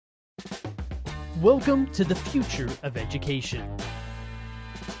Welcome to the future of education.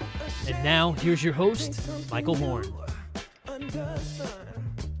 And now, here's your host, Michael Horn.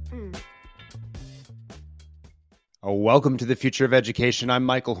 Welcome to the future of education. I'm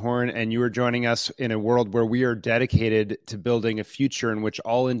Michael Horn, and you are joining us in a world where we are dedicated to building a future in which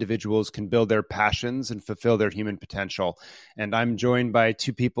all individuals can build their passions and fulfill their human potential. And I'm joined by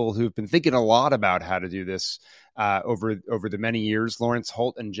two people who've been thinking a lot about how to do this over the many years, Lawrence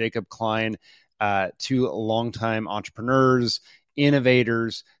Holt and Jacob Klein, two longtime entrepreneurs,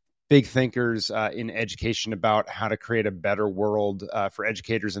 innovators, big thinkers in education about how to create a better world for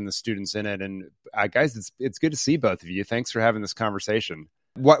educators and the students in it. And guys, it's good to see both of you. Thanks for having this conversation.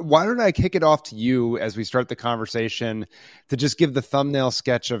 Why don't I kick it off to you as we start the conversation to just give the thumbnail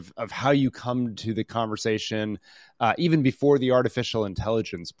sketch of how you come to the conversation, even before the artificial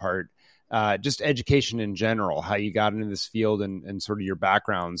intelligence part, just education in general, how you got into this field and sort of your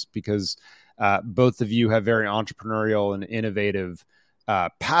backgrounds, because both of you have very entrepreneurial and innovative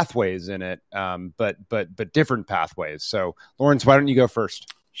pathways in it, but different pathways. So, Lawrence, why don't you go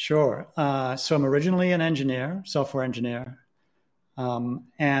first? Sure. So I'm originally an engineer, software engineer,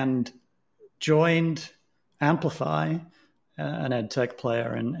 and joined Amplify, an ed tech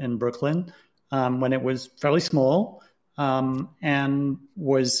player in Brooklyn, when it was fairly small, and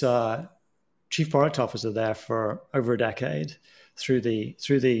was chief product officer there for over a decade through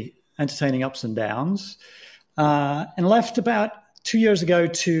the entertaining ups and downs, and left about 2 years ago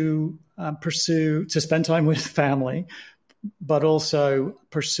to spend time with family, but also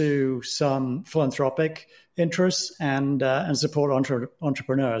pursue some philanthropic interests and support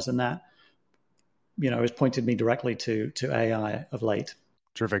entrepreneurs, and that has pointed me directly to AI of late.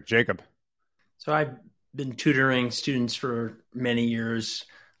 Terrific, Jacob. So I've been tutoring students for many years.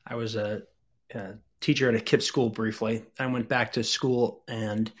 I was a teacher at a KIPP school briefly. I went back to school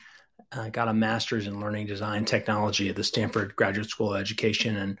and got a master's in learning design technology at the Stanford Graduate School of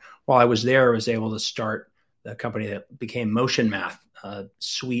Education. And while I was there, I was able to start the company that became Motion Math, a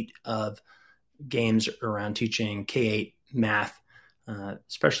suite of games around teaching K-8 math,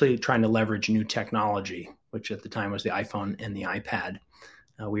 especially trying to leverage new technology, which at the time was the iPhone and the iPad.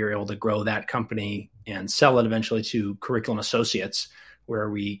 We were able to grow that company and sell it eventually to Curriculum Associates, where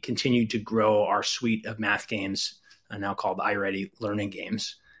we continued to grow our suite of math games, now called iReady Learning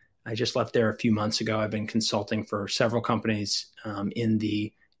Games. I just left there a few months ago. I've been consulting for several companies in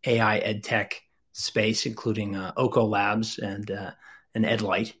the AI ed tech space, including Oko Labs and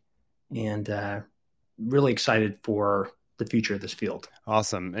EdLight, and really excited for the future of this field.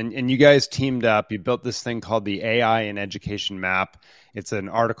 Awesome. And you guys teamed up. You built this thing called the AI in Education Map. It's an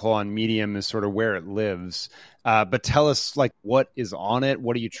article on Medium, is sort of where it lives. But tell us, what is on it?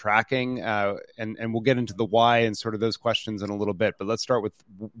 What are you tracking? And we'll get into the why and sort of those questions in a little bit. But let's start with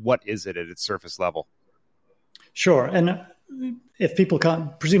what is it at its surface level? Sure. And if people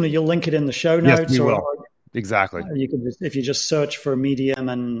can't, presumably you'll link it in the show notes. Yes, we will. Exactly. You can if you just search for Medium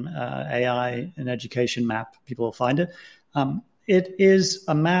and AI in Education Map, people will find it. It is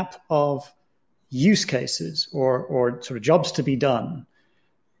a map of use cases or sort of jobs to be done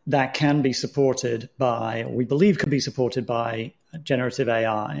that can be supported by, or we believe can be supported by, generative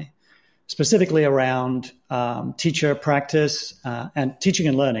AI, specifically around teacher practice and teaching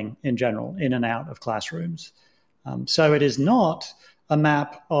and learning in general, in and out of classrooms. So it is not a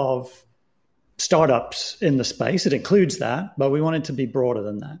map of startups in the space. It includes that, but we want it to be broader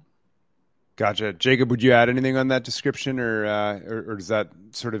than that. Gotcha. Jacob, would you add anything on that description, or does that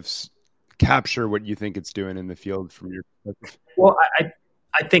sort of capture what you think it's doing in the field from your perspective? Well,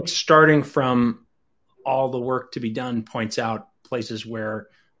 I think starting from all the work to be done points out places where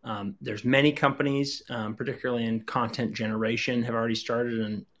there's many companies, particularly in content generation, have already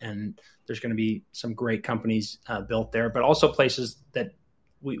started, and there's going to be some great companies built there, but also places that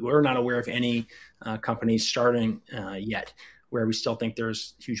we're not aware of any companies starting yet, where we still think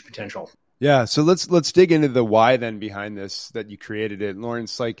there's huge potential. Yeah. So let's dig into the why then behind this, that you created it.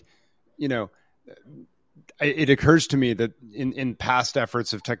 Lawrence, it occurs to me that in past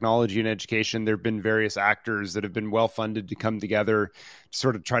efforts of technology and education, there have been various actors that have been well funded to come together to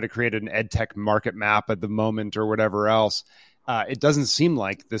sort of try to create an ed tech market map at the moment or whatever else. It doesn't seem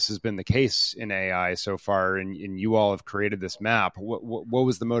like this has been the case in AI so far, and you all have created this map. What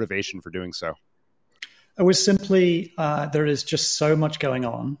was the motivation for doing so? It was simply there is just so much going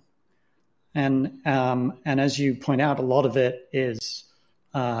on. And as you point out, a lot of it is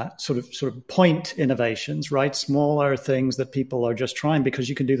sort of point innovations, right? Smaller things that people are just trying because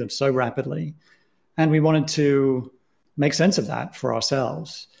you can do them so rapidly. And we wanted to make sense of that for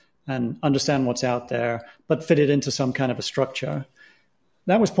ourselves and understand what's out there, but fit it into some kind of a structure.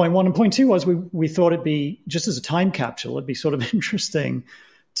 that was point one. And point two was we thought it'd be, just as a time capsule, it'd be sort of interesting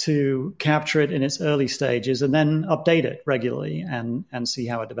to capture it in its early stages and then update it regularly and see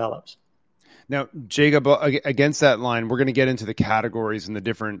how it develops. Now, Jacob, against that line, we're going to get into the categories and the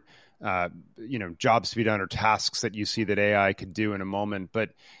different jobs to be done or tasks that you see that AI could do in a moment. But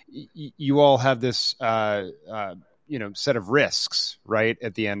you all have this set of risks, right,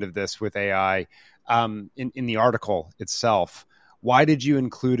 at the end of this with AI in the article itself. Why did you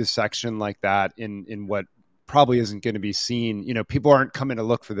include a section like that in what probably isn't going to be seen? People aren't coming to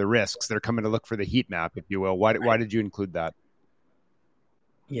look for the risks. They're coming to look for the heat map, if you will. Why did you include that?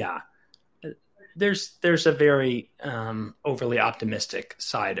 Yeah. There's a very overly optimistic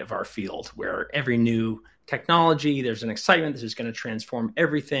side of our field where every new technology, there's an excitement. This is going to transform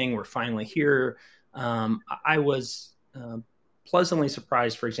everything. We're finally here. I was pleasantly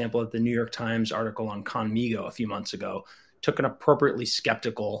surprised, for example, that the New York Times article on Conmigo a few months ago took an appropriately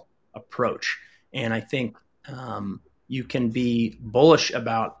skeptical approach. And I think you can be bullish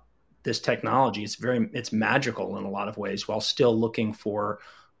about this technology. It's magical in a lot of ways, while still looking for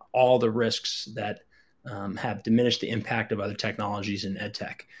all the risks that have diminished the impact of other technologies in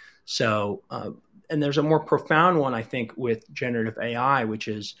edtech. So, and there's a more profound one, I think, with generative AI, which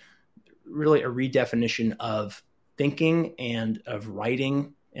is really a redefinition of thinking and of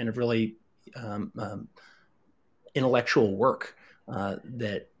writing and of really intellectual work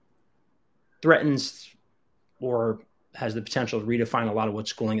that threatens or has the potential to redefine a lot of what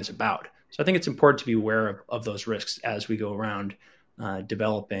schooling is about. So I think it's important to be aware of those risks as we go around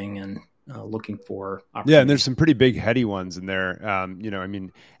developing and looking for opportunities. Yeah, and there's some pretty big heady ones in there.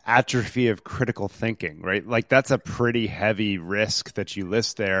 Atrophy of critical thinking, right? Like that's a pretty heavy risk that you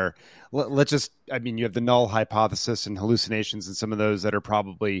list there. You have the null hypothesis and hallucinations and some of those that are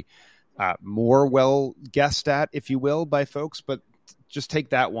probably more well guessed at, if you will, by folks. But just take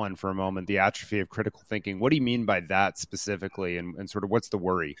that one for a moment, the atrophy of critical thinking. What do you mean by that specifically? And sort of what's the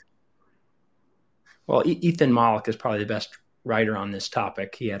worry? Well, Ethan Mollick is probably the best writer on this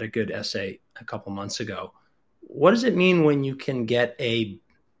topic. He had a good essay a couple months ago. What does it mean when you can get a,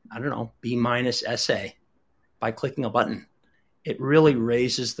 B- essay by clicking a button? It really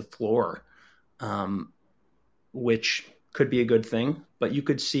raises the floor, which could be a good thing, but you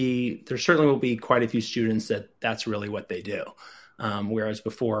could see there certainly will be quite a few students that's really what they do. Whereas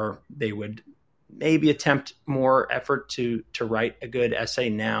before they would maybe attempt more effort to write a good essay.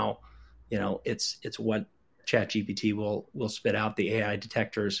 Now, it's what ChatGPT will spit out. The AI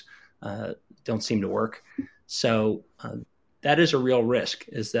detectors don't seem to work. So that is a real risk,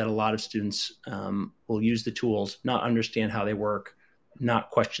 is that a lot of students will use the tools, not understand how they work, not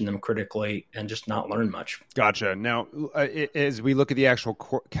question them critically, and just not learn much. Gotcha. Now, as we look at the actual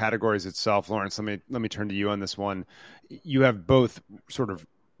categories itself, Lawrence, let me turn to you on this one. You have both sort of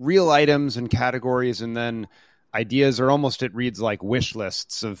real items and categories, and then ideas, or almost it reads like wish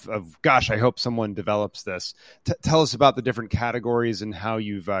lists of gosh, I hope someone develops this. Tell us about the different categories and how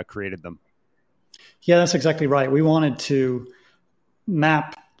you've created them. Yeah, that's exactly right. We wanted to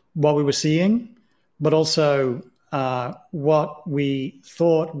map what we were seeing, but also what we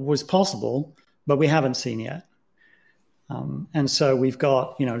thought was possible, but we haven't seen yet. And so we've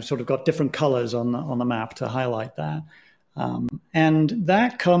got, sort of got different colors on the map to highlight that. And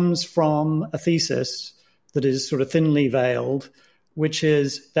that comes from a thesis that is sort of thinly veiled, which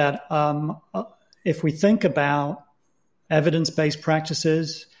is that if we think about evidence-based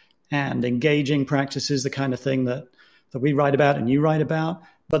practices and engaging practices, the kind of thing that we write about and you write about,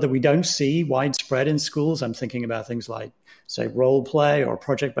 but that we don't see widespread in schools. I'm thinking about things like, say, role play or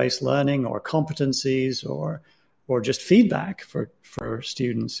project-based learning or competencies or just feedback for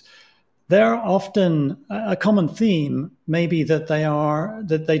students. They're often a common theme, maybe that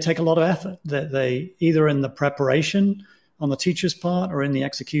they take a lot of effort, that they either in the preparation on the teacher's part or in the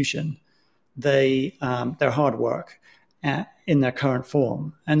execution, they're hard work in their current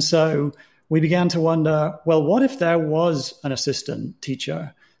form. And so we began to wonder, well, what if there was an assistant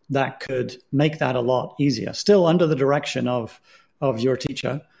teacher that could make that a lot easier, still under the direction of your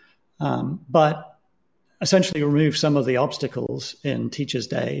teacher, but essentially remove some of the obstacles in teachers'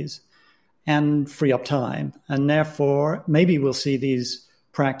 days and free up time. And therefore, maybe we'll see these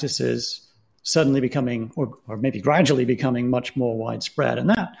practices suddenly becoming, or maybe gradually becoming, much more widespread. And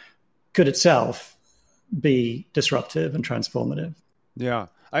that could itself be disruptive and transformative. Yeah.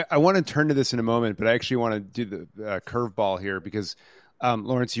 I want to turn to this in a moment, but I actually want to do the curveball here because,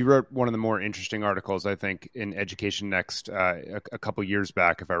 Lawrence, you wrote one of the more interesting articles, I think, in Education Next a couple years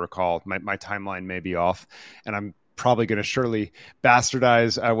back, if I recall. My timeline may be off, and I'm probably going to surely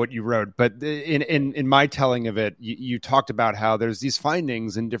bastardize what you wrote. But in my telling of it, you talked about how there's these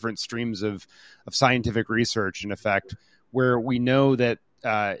findings in different streams of scientific research, in effect, where we know that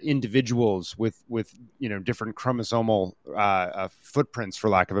individuals with different chromosomal footprints, for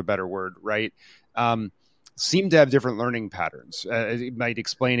lack of a better word, right, seem to have different learning patterns. It might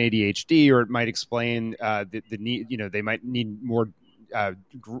explain ADHD, or it might explain the need. They might need more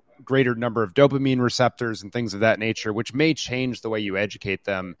greater number of dopamine receptors and things of that nature, which may change the way you educate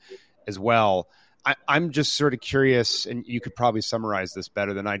them as well. I'm just sort of curious, and you could probably summarize this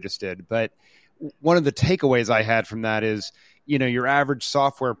better than I just did, but one of the takeaways I had from that is, your average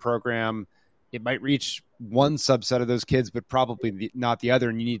software program, it might reach one subset of those kids, but probably not the other,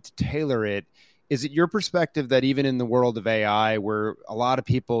 and you need to tailor it. Is it your perspective that even in the world of AI, where a lot of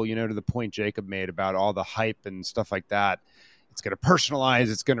people, to the point Jacob made about all the hype and stuff like that, it's going to personalize,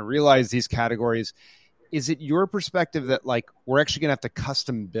 it's going to realize these categories. Is it your perspective that we're actually going to have to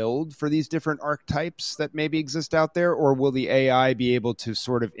custom build for these different archetypes that maybe exist out there? Or will the AI be able to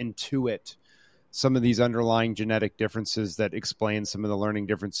sort of intuit some of these underlying genetic differences that explain some of the learning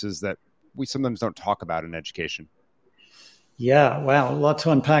differences that we sometimes don't talk about in education? Yeah, wow, a lot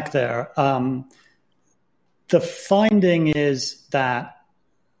to unpack there. The finding is that,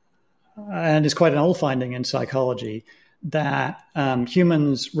 and it's quite an old finding in psychology, that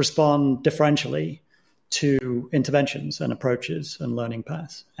humans respond differentially to interventions and approaches and learning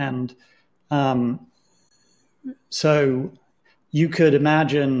paths. And so you could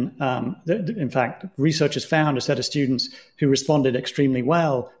imagine, in fact, researchers found a set of students who responded extremely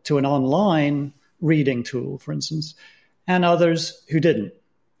well to an online reading tool, for instance, and others who didn't.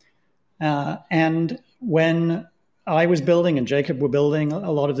 And when I was building and Jacob were building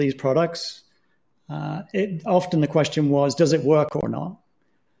a lot of these products, often the question was, does it work or not?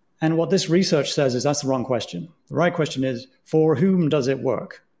 And what this research says is that's the wrong question. The right question is, for whom does it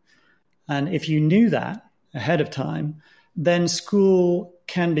work? And if you knew that ahead of time, then school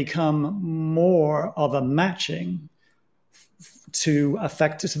can become more of a matching to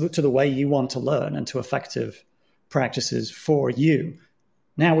the way you want to learn and to effective practices for you.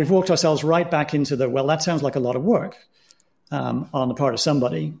 Now, we've walked ourselves right back into that sounds like a lot of work on the part of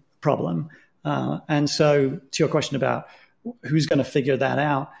somebody problem. And so to your question about who's going to figure that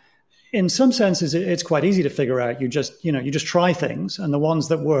out, in some senses, it's quite easy to figure out. You just try things, and the ones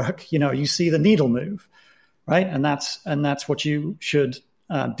that work, you see the needle move, right? And that's what you should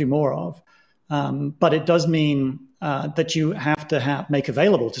do more of. But it does mean that you have to make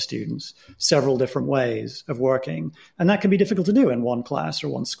available to students several different ways of working. And that can be difficult to do in one class or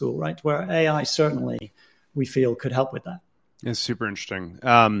one school, right? Where AI certainly, we feel, could help with that. It's super interesting.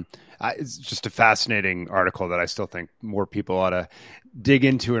 It's just a fascinating article that I still think more people ought to dig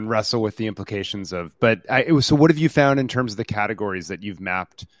into and wrestle with the implications of. But so what have you found in terms of the categories that you've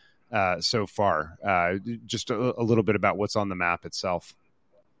mapped so far? Just a little bit about what's on the map itself.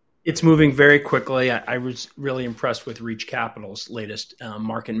 It's moving very quickly. I was really impressed with Reach Capital's latest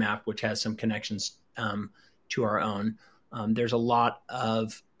market map, which has some connections to our own. There's a lot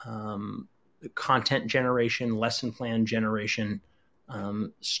of content generation, lesson plan generation,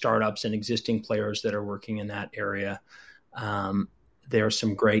 startups and existing players that are working in that area. There are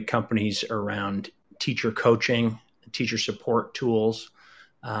some great companies around teacher coaching, teacher support tools,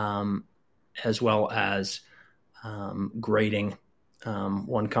 as well as grading.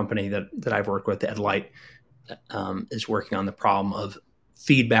 One company that I've worked with, EdLight, is working on the problem of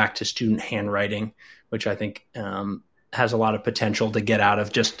feedback to student handwriting, which I think has a lot of potential to get out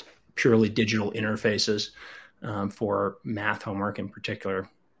of just purely digital interfaces for math homework in particular.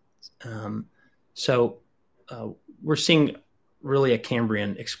 So we're seeing really a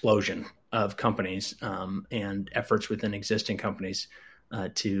Cambrian explosion of companies and efforts within existing companies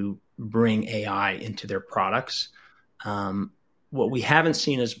to bring AI into their products. What we haven't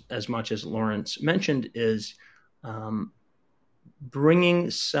seen as much as Lawrence mentioned is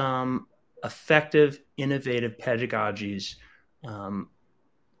bringing some effective, innovative pedagogies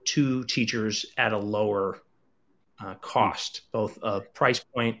to teachers at a lower cost, both a price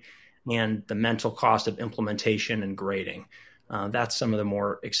point and the mental cost of implementation and grading. That's some of the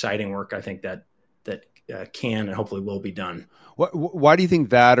more exciting work I think that can and hopefully will be done. Why do you think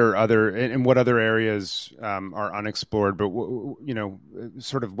that, or what other areas are unexplored? But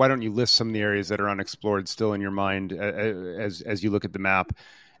sort of, why don't you list some of the areas that are unexplored still in your mind as you look at the map,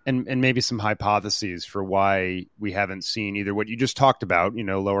 and maybe some hypotheses for why we haven't seen either what you just talked about,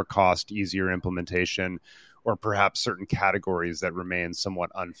 lower cost, easier implementation, or perhaps certain categories that remain somewhat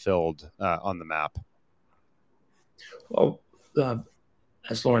unfilled on the map? Well,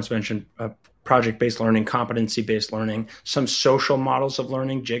 as Lawrence mentioned, project-based learning, competency-based learning, some social models of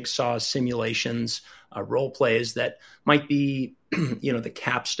learning, jigsaw simulations, role plays that might be, the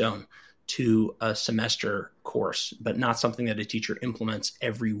capstone to a semester course, but not something that a teacher implements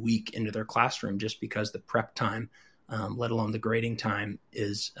every week into their classroom just because the prep time, let alone the grading time,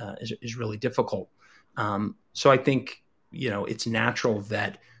 is really difficult. So I think, it's natural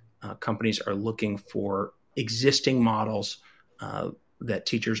that companies are looking for existing models that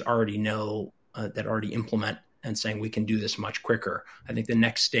teachers already know, that already implement, and saying we can do this much quicker. I think the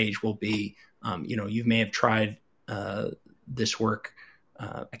next stage will be, you may have tried this work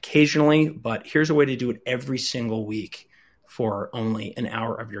occasionally, but here's a way to do it every single week for only an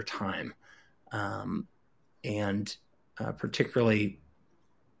hour of your time. And particularly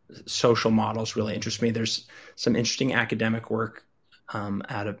social models really interest me. There's some interesting academic work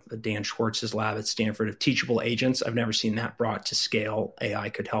out of Dan Schwartz's lab at Stanford of teachable agents. I've never seen that brought to scale. AI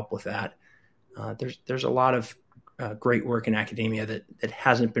could help with that. There's a lot of great work in academia that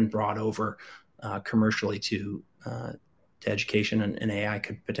hasn't been brought over commercially to education, and AI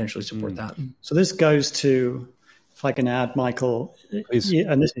could potentially support that. So this goes to, if I can add, Michael, Please.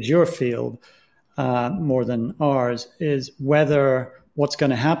 And this is your field more than ours, is whether what's going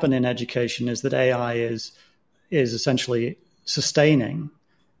to happen in education is that AI is essentially sustaining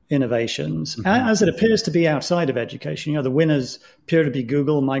innovations, as it appears to be outside of education. The winners appear to be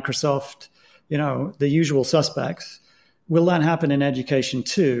Google, Microsoft, the usual suspects. Will that happen in education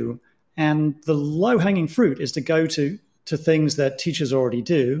too? And the low-hanging fruit is to go to things that teachers already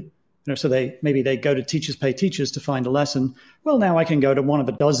do. So maybe they go to Teachers Pay Teachers to find a lesson. Well, now I can go to one of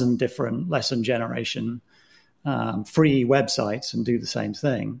a dozen different lesson generation free websites and do the same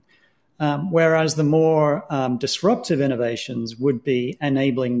thing. Whereas the more disruptive innovations would be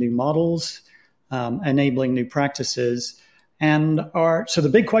enabling new models, enabling new practices. So the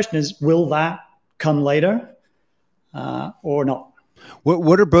big question is, will that come later or not?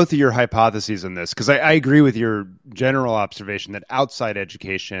 What are both of your hypotheses on this? Because I agree with your general observation that outside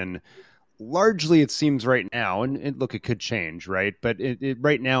education, largely it seems right now, and look, it could change, right? But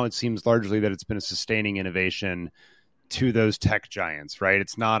right now it seems largely that it's been a sustaining innovation to those tech giants, right?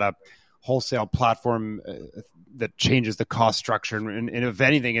 It's not a wholesale platform that changes the cost structure. And if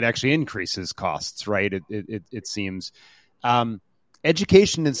anything, it actually increases costs, right? It seems.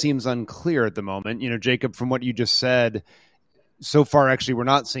 Education, it seems unclear at the moment. Jacob, from what you just said, so far, actually, we're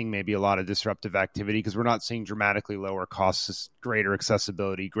not seeing maybe a lot of disruptive activity because we're not seeing dramatically lower costs, greater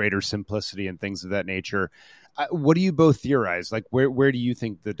accessibility, greater simplicity, and things of that nature. What do you both theorize? Like, where do you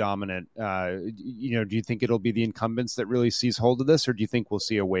think the dominant, do you think it'll be the incumbents that really seize hold of this, or do you think we'll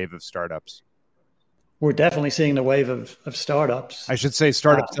see a wave of startups? We're definitely seeing the wave of startups. I should say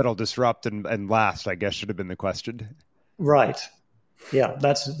startups that'll disrupt and last, I guess, should have been the question. Right. Yeah,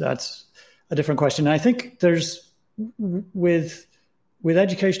 that's a different question. And I think there's, with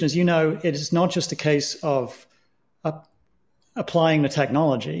education, as you know, it is not just a case of applying the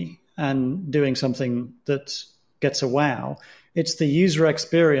technology and doing something that gets a wow. It's the user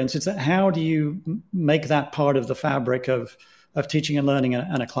experience. It's that how do you make that part of the fabric of teaching and learning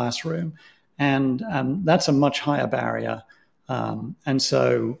in a classroom? And that's a much higher barrier. And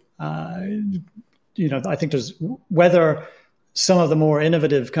so, I think there's whether some of the more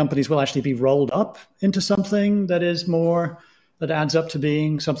innovative companies will actually be rolled up into something that adds up to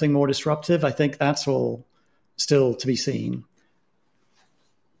being something more disruptive. I think that's all still to be seen.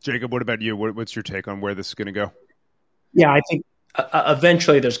 Jacob, what about you? What's your take on where this is going to go? Yeah, I think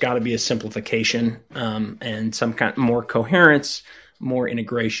eventually there's got to be a simplification and some kind of more coherence, more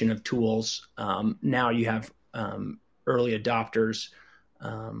integration of tools. Now you have early adopters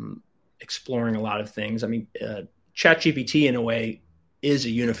exploring a lot of things. I mean, ChatGPT in a way is a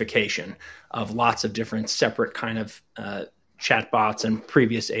unification of lots of different separate kind of chatbots and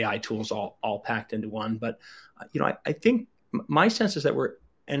previous AI tools all packed into one. But, I think my sense is that we're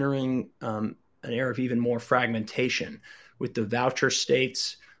entering an era of even more fragmentation with the voucher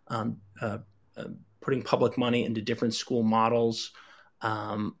states, putting public money into different school models,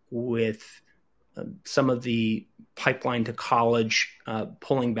 with some of the pipeline to college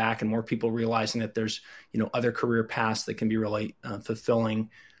pulling back and more people realizing that there's, other career paths that can be really fulfilling.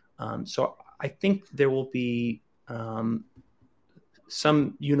 So I think there will be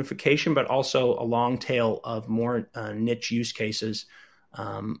some unification, but also a long tail of more niche use cases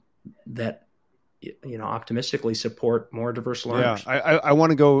that, optimistically support more diverse learners. Yeah, I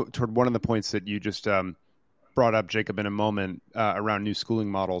want to go toward one of the points that you just brought up, Jacob, in a moment around new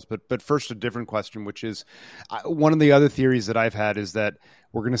schooling models. But first, a different question, which is one of the other theories that I've had is that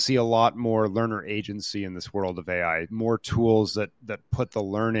we're going to see a lot more learner agency in this world of AI, more tools that put the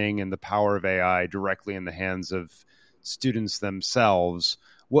learning and the power of AI directly in the hands of students themselves.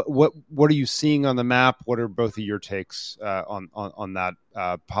 What are you seeing on the map? What are both of your takes on that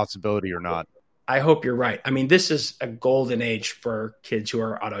possibility or not? I hope you're right. I mean, this is a golden age for kids who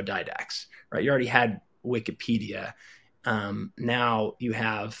are autodidacts, right? You already had Wikipedia. Now you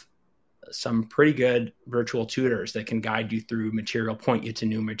have some pretty good virtual tutors that can guide you through material, point you to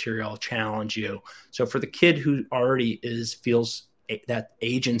new material, challenge you. So for the kid who already feels that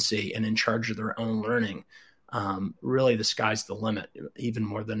agency and in charge of their own learning, really the sky's the limit, even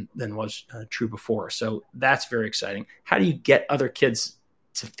more than was true before. So that's very exciting. How do you get other kids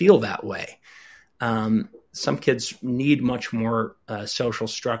to feel that way? Some kids need much more social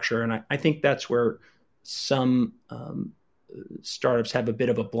structure. And I think that's where some startups have a bit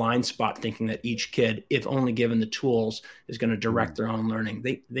of a blind spot, thinking that each kid, if only given the tools, is going to direct their own learning.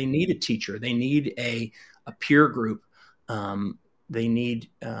 They need a teacher. They need a peer group. They need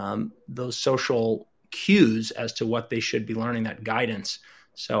those social cues as to what they should be learning, that guidance.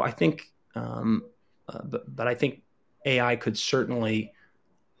 So I think, but I think AI could certainly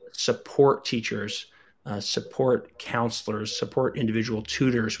support teachers, support counselors, support individual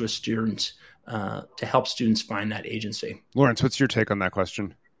tutors with students to help students find that agency. Lawrence, what's your take on that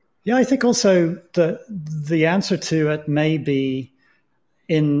question? Yeah, I think also the answer to it may be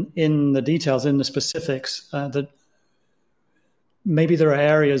in the details, in the specifics, that maybe there are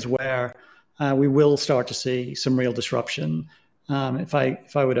areas where we will start to see some real disruption. If I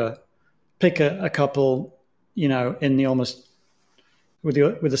were to pick a couple, in the almost with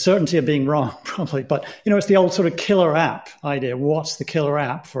the certainty of being wrong, probably, but it's the old sort of killer app idea. What's the killer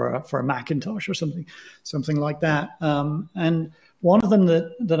app for a Macintosh or something like that? And one of them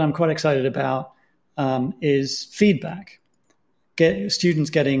that I'm quite excited about is feedback. Students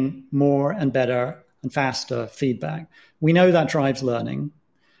getting more and better and faster feedback. We know that drives learning.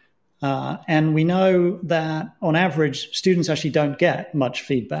 And we know that on average, students actually don't get much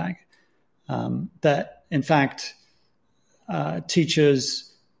feedback. That in fact,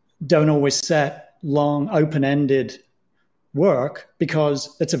 teachers don't always set long, open-ended work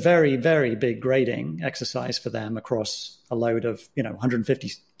because it's a very, very big grading exercise for them across a load of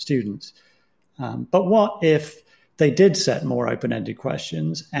 150 students. But what if they did set more open-ended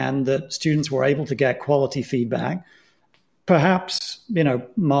questions and that students were able to get quality feedback, perhaps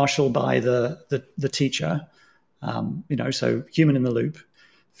marshaled by the teacher, so human in the loop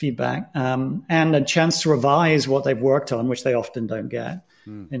feedback, and a chance to revise what they've worked on, which they often don't get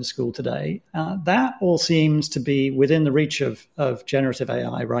in school today. That all seems to be within the reach of generative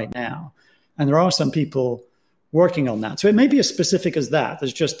AI right now, and there are some people working on that. So it may be as specific as that.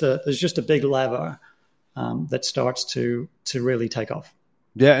 There's just a big lever that starts to really take off.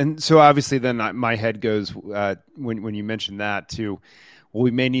 Yeah, and so obviously then my head goes when you mention that to, well,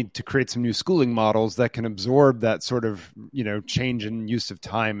 we may need to create some new schooling models that can absorb that sort of change in use of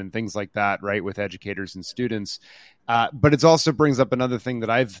time and things like that, right, with educators and students. But it also brings up another thing that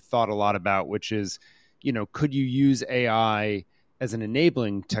I've thought a lot about, which is, could you use AI as an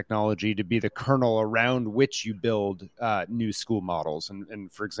enabling technology to be the kernel around which you build new school models? And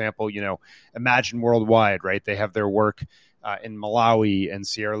for example, Imagine Worldwide, right? They have their work in Malawi and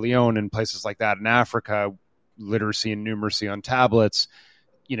Sierra Leone and places like that in Africa, literacy and numeracy on tablets.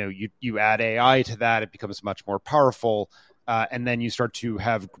 You add AI to that, it becomes much more powerful. And then you start to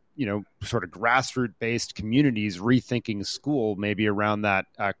have, sort of grassroots based communities rethinking school, maybe around that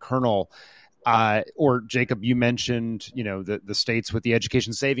kernel. Or Jacob, you mentioned, the states with the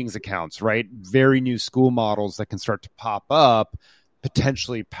education savings accounts, right? Very new school models that can start to pop up,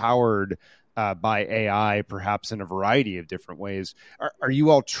 potentially powered by AI, perhaps in a variety of different ways. Are you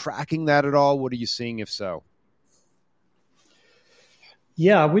all tracking that at all? What are you seeing, if so?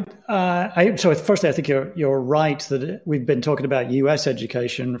 Yeah, so firstly, I think you're right that we've been talking about U.S.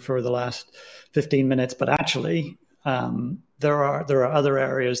 education for the last 15 minutes, but actually there are other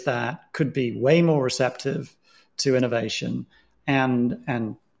areas that could be way more receptive to innovation,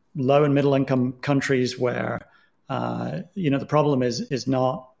 and low and middle income countries where the problem is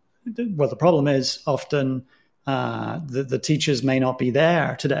not. Well, the problem is often the teachers may not be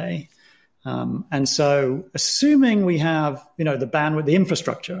there today. And so assuming we have, the bandwidth, the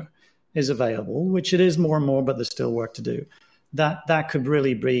infrastructure is available, which it is more and more, but there's still work to do, that could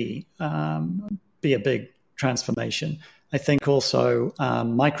really be a big transformation. I think also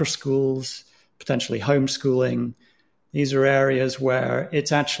micro schools, potentially homeschooling, these are areas where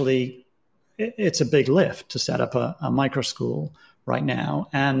it's it's a big lift to set up a micro school right now.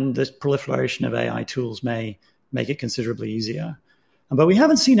 And the proliferation of AI tools may make it considerably easier. But we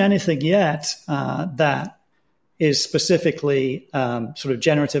haven't seen anything yet that is specifically sort of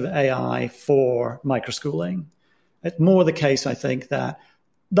generative AI for microschooling. It's more the case, I think, that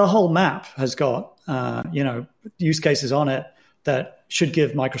the whole map has got use cases on it that should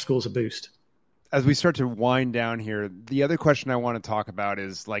give microschools a boost. As we start to wind down here, the other question I want to talk about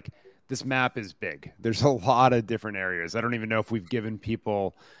is like, this map is big. There's a lot of different areas. I don't even know if we've given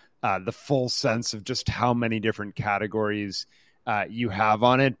people the full sense of just how many different categories you have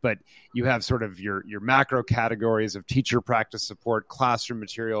on it, but you have sort of your macro categories of teacher practice support, classroom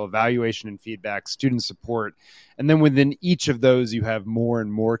material, evaluation and feedback, student support. And then within each of those, you have more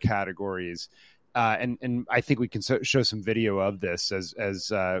and more categories. And I think we can show some video of this as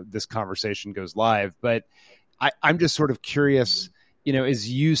this conversation goes live. But I'm just sort of curious,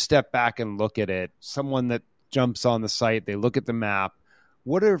 as you step back and look at it, someone that jumps on the site, they look at the map,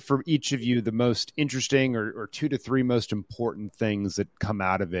 what are for each of you the most interesting or 2 to 3 most important things that come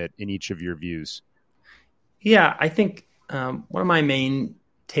out of it in each of your views? Yeah, I think one of my main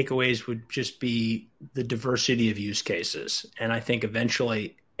takeaways would just be the diversity of use cases. And I think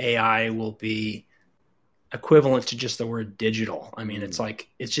eventually AI will be equivalent to just the word digital. I mean,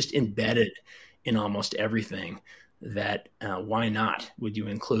 it's just embedded in almost everything that why not? Would you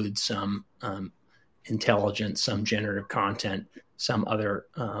include some intelligence, some generative content, some other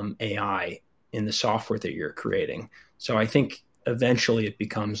AI in the software that you're creating? So I think eventually it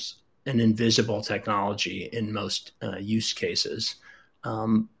becomes an invisible technology in most use cases.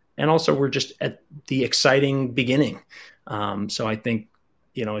 And also we're just at the exciting beginning. So I think,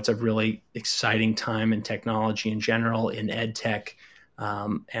 it's a really exciting time in technology in general, in ed tech.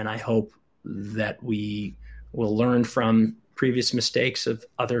 And I hope that we will learn from previous mistakes of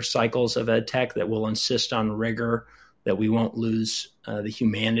other cycles of ed tech, that will insist on rigor, that we won't lose the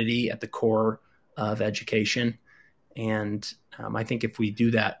humanity at the core of education. And I think if we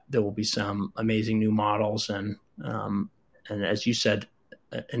do that, there will be some amazing new models and as you said,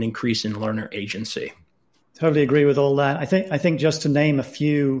 an increase in learner agency. Totally agree with all that. I think just to name a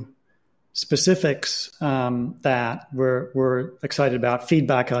few specifics that we're excited about,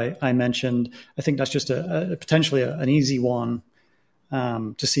 feedback I mentioned. I think that's just a potentially an easy one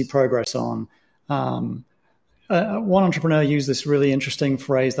to see progress on. One entrepreneur used this really interesting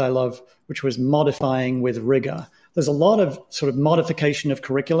phrase that I love, which was modifying with rigor. There's a lot of sort of modification of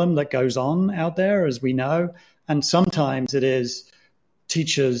curriculum that goes on out there, as we know, and sometimes it is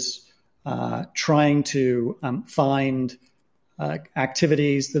teachers trying to find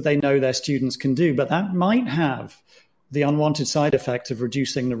activities that they know their students can do, but that might have the unwanted side effect of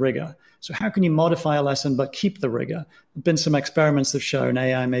reducing the rigor. So how can you modify a lesson but keep the rigor? There have been some experiments that have shown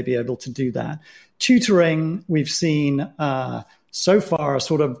AI may be able to do that. Tutoring, we've seen so far a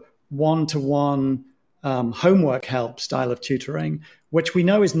sort of one-to-one homework help style of tutoring, which we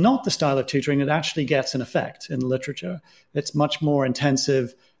know is not the style of tutoring that actually gets an effect in the literature. It's much more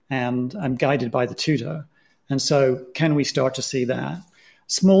intensive and guided by the tutor. And so can we start to see that?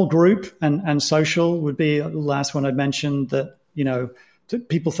 Small group and social would be the last one I'd mentioned, that,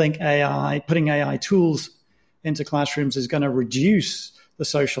 people think putting AI tools into classrooms is going to reduce the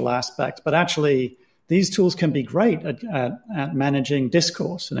social aspect, but actually these tools can be great at managing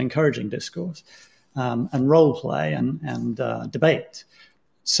discourse and encouraging discourse and role play and debate.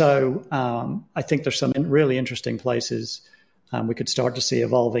 So I think there's some really interesting places we could start to see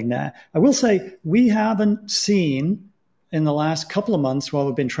evolving there. I will say we haven't seen in the last couple of months while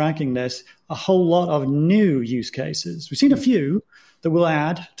we've been tracking this a whole lot of new use cases. We've seen a few that we'll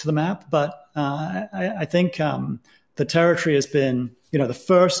add to the map, but I think the territory has been, the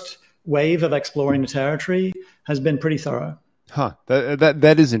first wave of exploring the territory has been pretty thorough. Huh.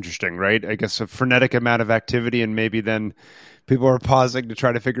 That is interesting, right? I guess a frenetic amount of activity, and maybe then people are pausing to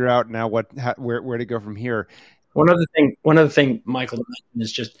try to figure out now where to go from here. One other thing, Michael mentioned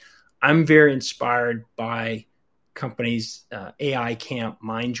is just, I'm very inspired by companies, AI Camp,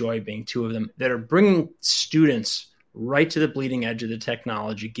 Mindjoy being two of them, that are bringing students right to the bleeding edge of the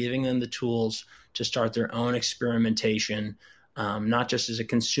technology, giving them the tools to start their own experimentation, not just as a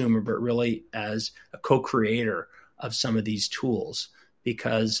consumer, but really as a co-creator of some of these tools.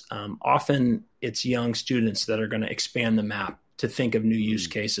 Because often it's young students that are going to expand the map to think of new use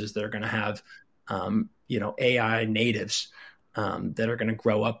cases that are going to have AI natives that are going to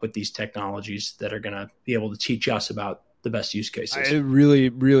grow up with these technologies that are going to be able to teach us about the best use cases. A really,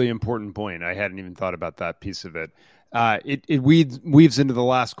 really important point. I hadn't even thought about that piece of it. It weaves into the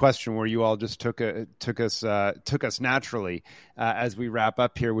last question where you all just took us naturally as we wrap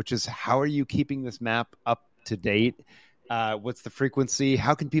up here, which is how are you keeping this map up to date? What's the frequency?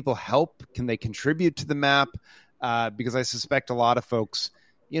 How can people help? Can they contribute to the map? Because I suspect a lot of folks,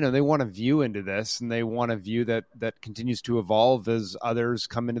 they want a view into this, and they want a view that continues to evolve as others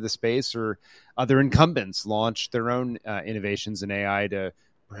come into the space or other incumbents launch their own innovations in AI to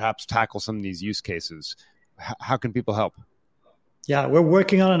perhaps tackle some of these use cases. How can people help? Yeah, we're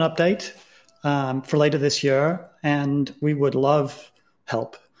working on an update for later this year, and we would love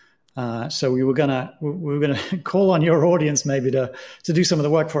help. So we were gonna call on your audience maybe to do some of the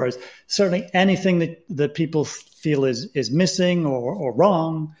work for us. Certainly, anything that people feel is missing or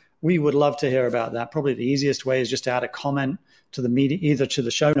wrong, we would love to hear about that. Probably the easiest way is just to add a comment to the media, either to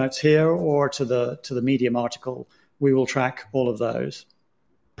the show notes here or to the Medium article. We will track all of those.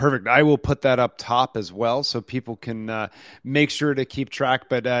 Perfect. I will put that up top as well so people can make sure to keep track.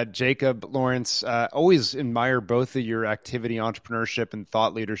 But Jacob, Lawrence, always admire both of your activity, entrepreneurship, and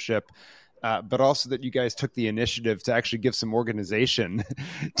thought leadership, but also that you guys took the initiative to actually give some organization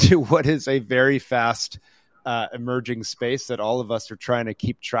to what is a very fast emerging space that all of us are trying to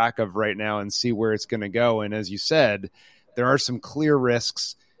keep track of right now and see where it's going to go. And as you said, there are some clear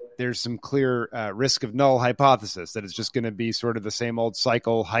risks. There's some clear risk of null hypothesis that it's just going to be sort of the same old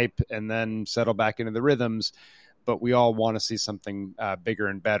cycle, hype, and then settle back into the rhythms. But we all want to see something bigger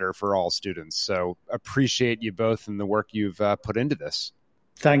and better for all students. So appreciate you both and the work you've put into this.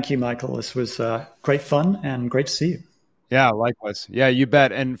 Thank you, Michael. This was great fun and great to see you. Yeah, likewise. Yeah, you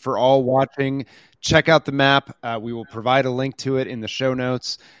bet. And for all watching, check out the map. We will provide a link to it in the show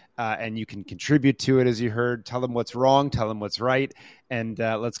notes. And you can contribute to it, as you heard. Tell them what's wrong, tell them what's right, and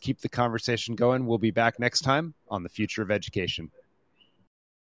let's keep the conversation going. We'll be back next time on The Future of Education.